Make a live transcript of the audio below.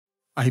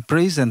I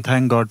praise and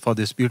thank God for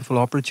this beautiful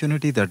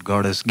opportunity that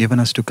God has given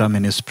us to come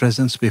in His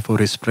presence before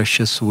His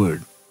precious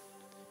word.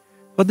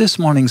 For this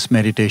morning's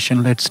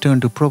meditation, let's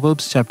turn to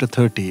Proverbs chapter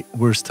 30,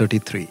 verse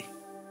 33.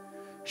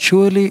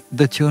 Surely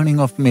the churning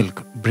of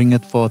milk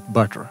bringeth forth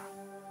butter,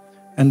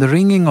 and the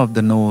wringing of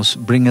the nose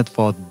bringeth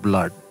forth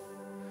blood.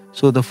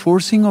 So the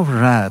forcing of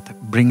wrath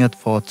bringeth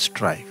forth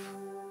strife.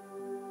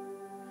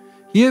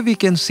 Here we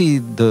can see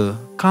the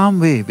calm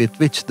way with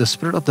which the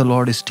Spirit of the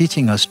Lord is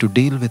teaching us to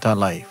deal with our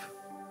life.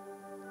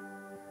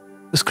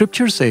 The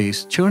scripture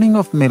says, churning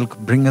of milk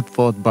bringeth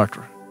forth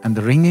butter, and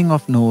the wringing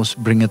of nose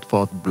bringeth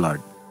forth blood.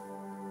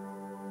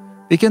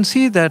 We can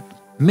see that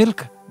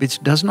milk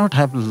which does not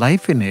have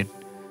life in it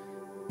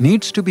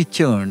needs to be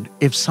churned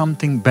if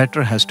something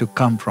better has to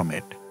come from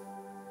it.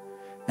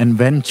 And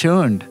when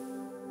churned,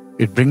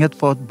 it bringeth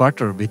forth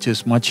butter, which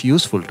is much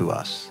useful to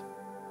us.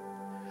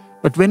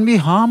 But when we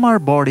harm our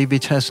body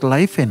which has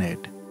life in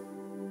it,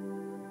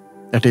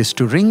 that is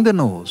to wring the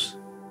nose,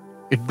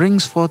 it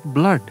brings forth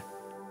blood,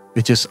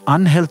 which is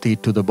unhealthy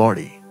to the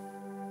body.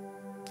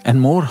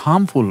 And more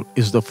harmful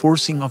is the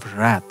forcing of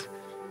wrath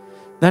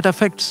that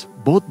affects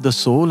both the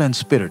soul and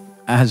spirit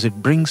as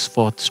it brings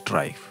forth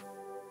strife.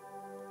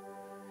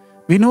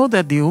 We know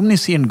that the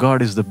omniscient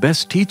God is the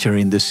best teacher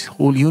in this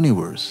whole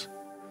universe,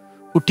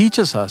 who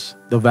teaches us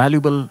the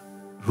valuable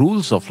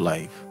rules of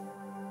life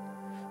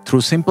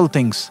through simple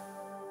things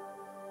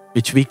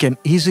which we can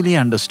easily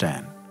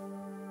understand.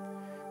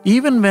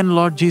 Even when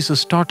Lord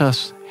Jesus taught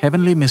us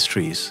heavenly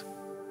mysteries,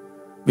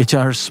 which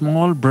our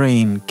small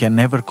brain can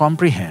never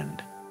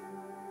comprehend,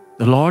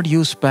 the Lord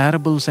used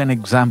parables and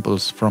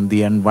examples from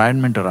the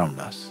environment around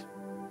us,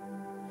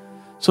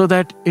 so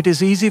that it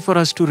is easy for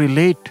us to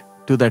relate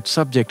to that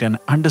subject and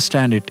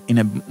understand it in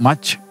a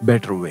much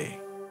better way.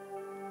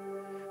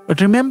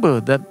 But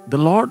remember that the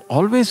Lord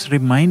always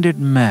reminded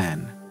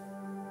man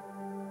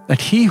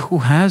that he who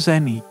has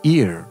an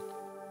ear,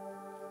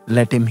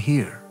 let him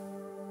hear.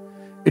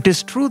 It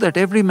is true that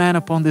every man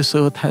upon this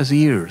earth has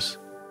ears,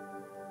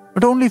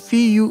 but only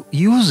few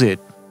use it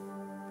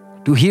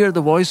to hear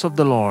the voice of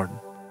the Lord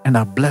and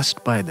are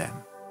blessed by them.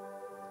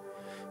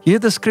 Here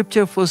the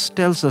scripture first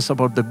tells us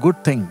about the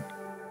good thing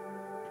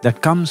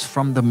that comes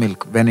from the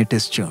milk when it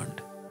is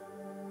churned.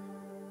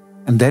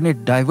 And then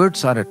it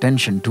diverts our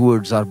attention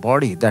towards our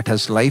body that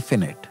has life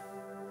in it,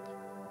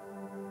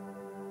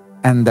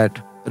 and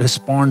that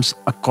responds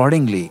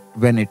accordingly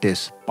when it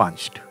is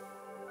punched.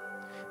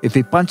 If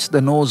we punch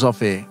the nose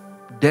of a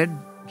dead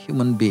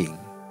human being,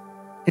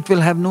 it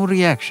will have no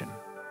reaction.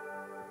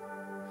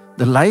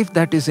 The life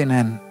that is in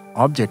an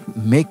object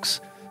makes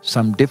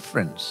some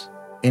difference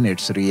in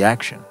its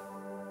reaction.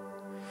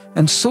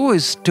 And so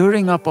is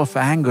stirring up of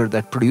anger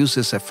that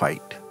produces a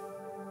fight.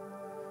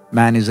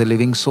 Man is a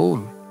living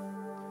soul,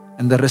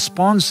 and the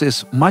response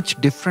is much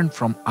different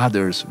from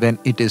others when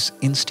it is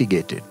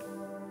instigated.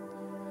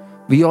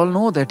 We all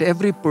know that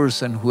every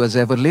person who has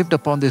ever lived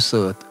upon this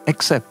earth,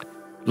 except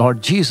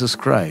Lord Jesus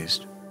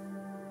Christ,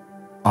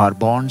 are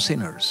born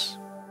sinners.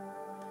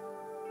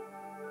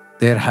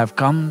 There have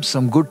come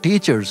some good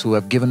teachers who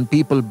have given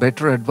people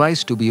better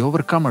advice to be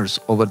overcomers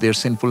over their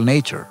sinful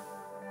nature.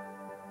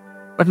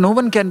 But no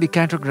one can be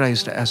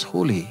categorized as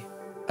holy,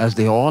 as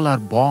they all are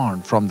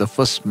born from the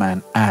first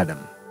man, Adam.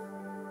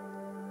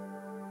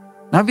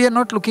 Now we are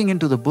not looking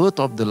into the birth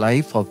of the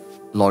life of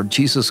Lord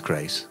Jesus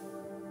Christ,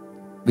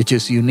 which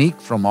is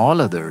unique from all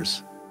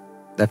others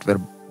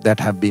that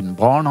have been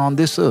born on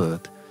this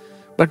earth,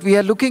 but we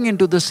are looking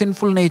into the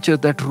sinful nature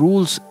that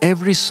rules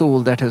every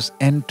soul that has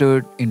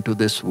entered into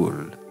this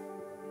world.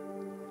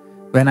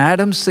 When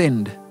Adam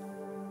sinned,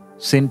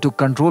 sin took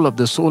control of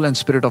the soul and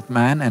spirit of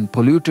man and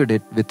polluted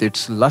it with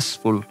its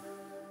lustful,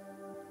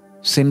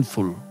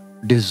 sinful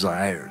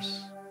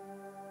desires.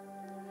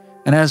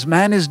 And as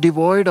man is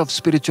devoid of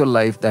spiritual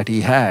life that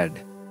he had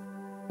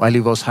while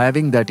he was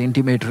having that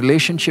intimate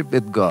relationship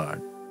with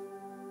God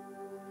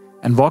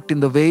and walked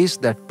in the ways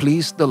that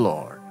pleased the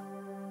Lord,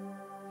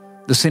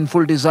 the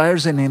sinful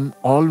desires in him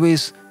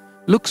always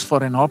looks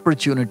for an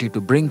opportunity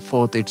to bring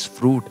forth its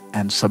fruit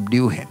and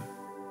subdue him.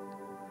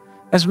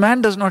 As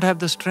man does not have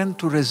the strength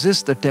to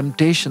resist the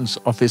temptations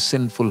of his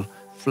sinful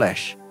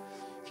flesh,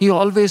 he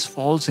always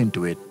falls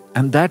into it,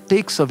 and that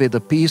takes away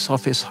the peace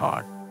of his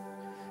heart,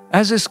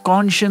 as his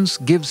conscience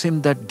gives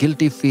him that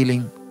guilty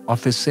feeling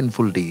of his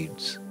sinful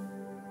deeds.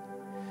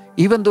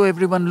 Even though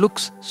everyone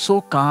looks so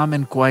calm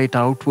and quiet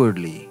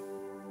outwardly,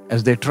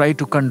 as they try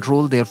to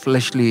control their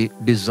fleshly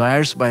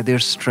desires by their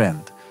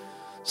strength,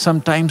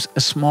 sometimes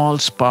a small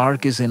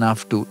spark is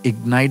enough to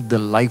ignite the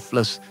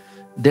lifeless,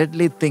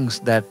 deadly things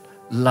that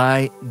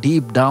lie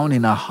deep down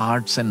in our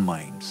hearts and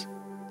minds.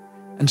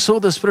 And so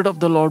the Spirit of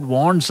the Lord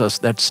warns us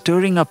that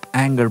stirring up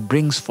anger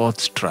brings forth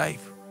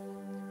strife.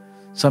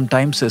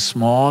 Sometimes a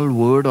small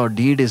word or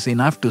deed is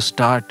enough to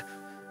start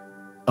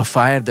a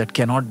fire that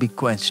cannot be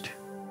quenched.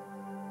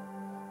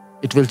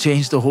 It will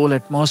change the whole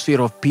atmosphere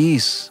of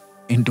peace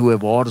into a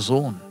war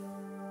zone.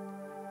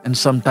 And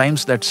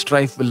sometimes that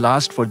strife will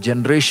last for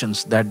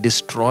generations that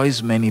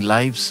destroys many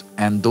lives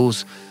and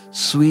those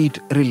sweet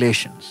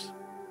relations.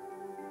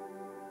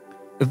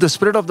 If the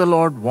Spirit of the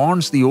Lord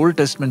warns the Old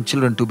Testament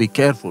children to be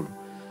careful,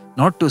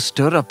 not to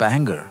stir up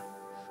anger,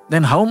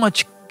 then how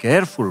much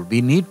careful we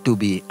need to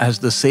be as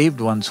the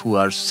saved ones who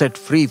are set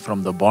free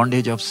from the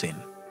bondage of sin.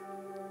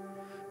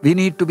 We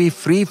need to be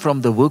free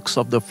from the works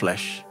of the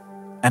flesh,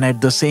 and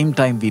at the same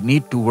time we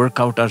need to work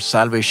out our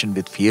salvation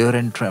with fear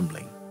and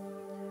trembling.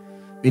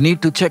 We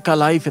need to check our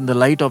life in the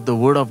light of the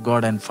Word of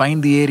God and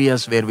find the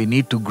areas where we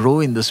need to grow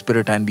in the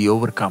Spirit and be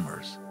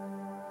overcomers.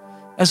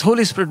 As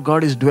Holy Spirit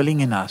God is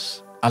dwelling in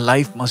us, our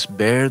life must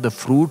bear the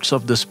fruits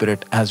of the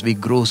Spirit as we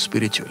grow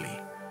spiritually.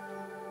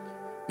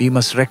 We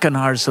must reckon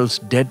ourselves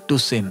dead to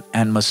sin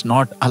and must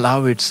not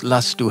allow its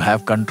lust to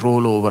have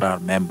control over our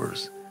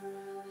members,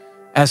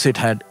 as it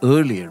had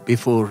earlier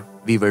before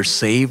we were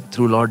saved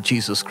through Lord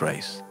Jesus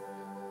Christ.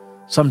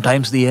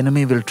 Sometimes the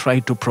enemy will try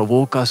to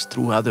provoke us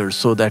through others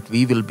so that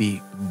we will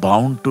be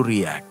bound to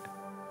react.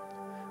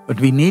 But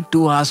we need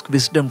to ask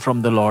wisdom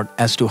from the Lord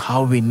as to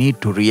how we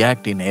need to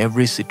react in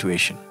every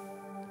situation.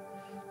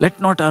 Let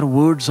not our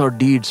words or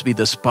deeds be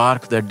the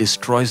spark that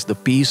destroys the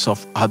peace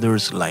of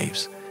others'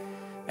 lives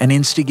and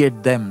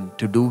instigate them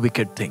to do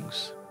wicked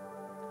things.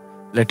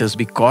 Let us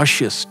be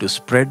cautious to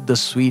spread the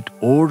sweet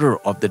odor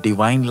of the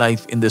divine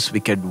life in this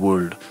wicked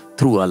world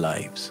through our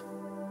lives.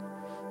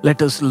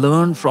 Let us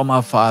learn from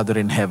our Father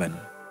in heaven,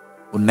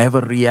 who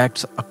never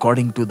reacts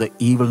according to the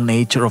evil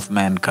nature of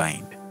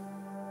mankind.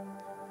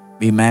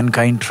 We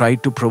mankind try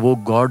to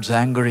provoke God's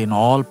anger in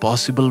all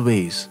possible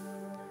ways,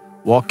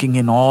 walking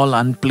in all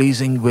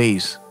unpleasing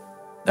ways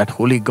that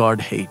holy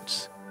God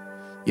hates,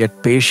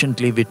 yet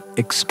patiently with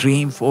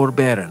extreme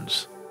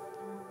forbearance,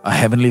 our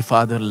Heavenly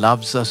Father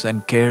loves us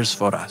and cares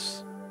for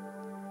us.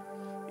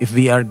 If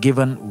we are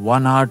given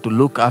 1 hour to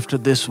look after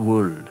this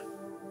world,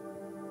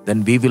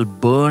 then we will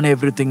burn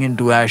everything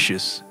into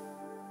ashes,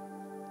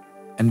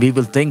 and we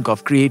will think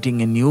of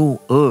creating a new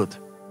earth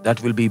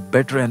that will be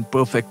better and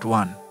perfect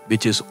one,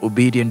 which is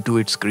obedient to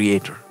its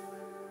Creator.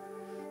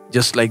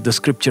 Just like the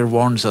scripture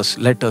warns us,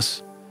 let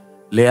us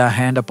lay our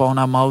hand upon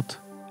our mouth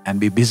and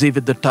be busy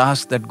with the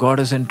task that God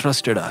has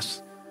entrusted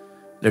us.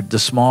 Like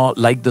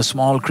the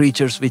small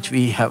creatures which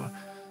we have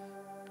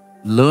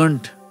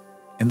learned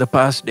in the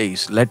past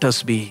days, let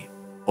us be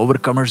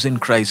overcomers in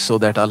Christ so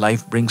that our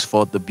life brings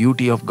forth the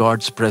beauty of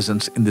God's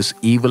presence in this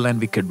evil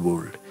and wicked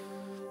world.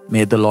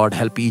 May the Lord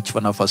help each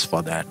one of us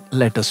for that.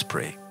 Let us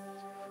pray.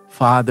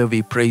 Father,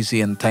 we praise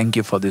you and thank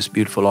you for this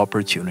beautiful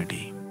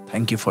opportunity.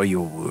 Thank you for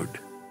your word.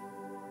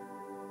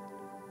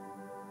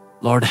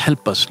 Lord,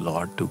 help us,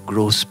 Lord, to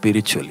grow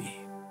spiritually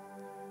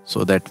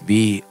so that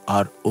we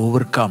are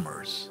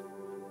overcomers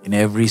in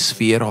every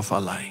sphere of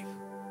our life.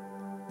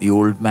 The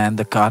old man,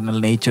 the carnal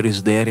nature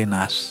is there in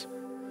us.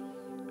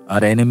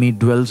 Our enemy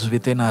dwells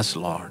within us,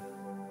 Lord.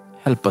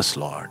 Help us,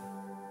 Lord,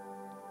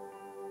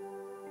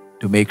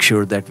 to make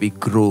sure that we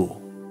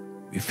grow,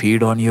 we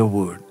feed on your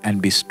word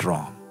and be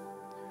strong,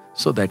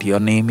 so that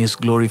your name is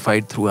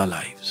glorified through our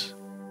lives.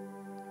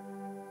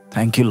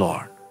 Thank you,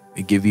 Lord.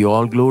 We give you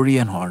all glory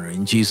and honor.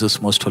 In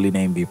Jesus' most holy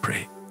name we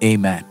pray.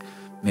 Amen.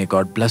 May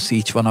God bless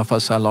each one of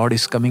us. Our Lord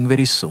is coming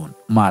very soon.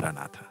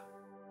 Maranatha.